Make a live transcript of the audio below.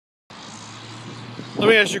Let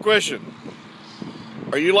me ask you a question.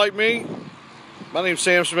 Are you like me? My name's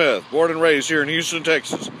Sam Smith, born and raised here in Houston,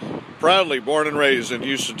 Texas. Proudly born and raised in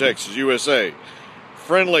Houston, Texas, USA.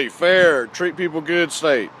 Friendly, fair, treat people good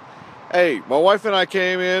state. Hey, my wife and I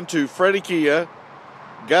came in to Fredy Kia,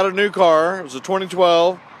 got a new car. It was a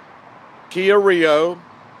 2012 Kia Rio,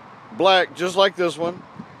 black, just like this one.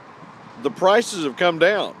 The prices have come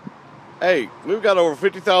down. Hey, we've got over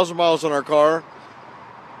 50,000 miles on our car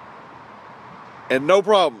and no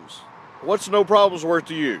problems. What's no problems worth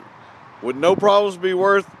to you? Would no problems be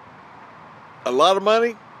worth a lot of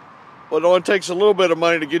money? Well, it only takes a little bit of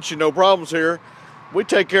money to get you no problems here. We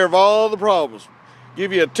take care of all the problems.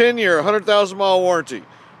 Give you a 10-year, 100,000 mile warranty.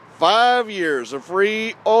 5 years of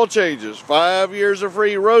free oil changes. 5 years of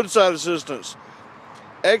free roadside assistance.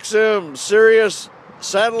 XM, Sirius,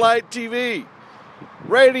 satellite TV,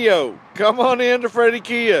 radio. Come on in to Fredy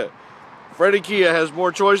Kia. Fredy Kia has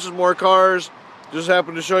more choices, more cars. Just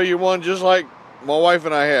happened to show you one just like my wife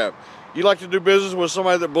and I have. You like to do business with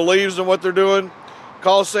somebody that believes in what they're doing?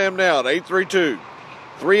 Call Sam now at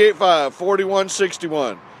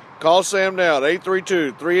 832-385-4161. Call Sam now at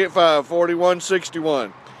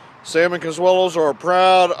 832-385-4161. Sam and Consuelos are a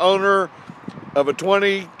proud owner of a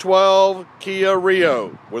 2012 Kia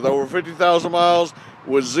Rio with over 50,000 miles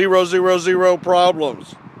with 000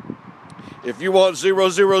 problems. If you want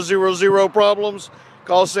 000 problems,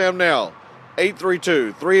 call Sam now.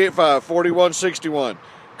 832-385-4161.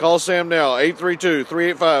 Call Sam now,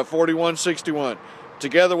 832-385-4161.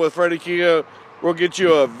 Together with Fredy Kia, we'll get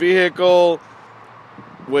you a vehicle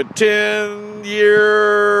with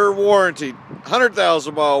 10-year warranty,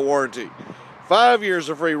 100,000 mile warranty, 5 years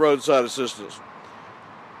of free roadside assistance.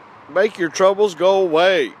 Make your troubles go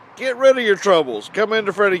away. Get rid of your troubles. Come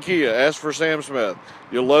into Fredy Kia. Ask for Sam Smith.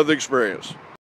 You'll love the experience.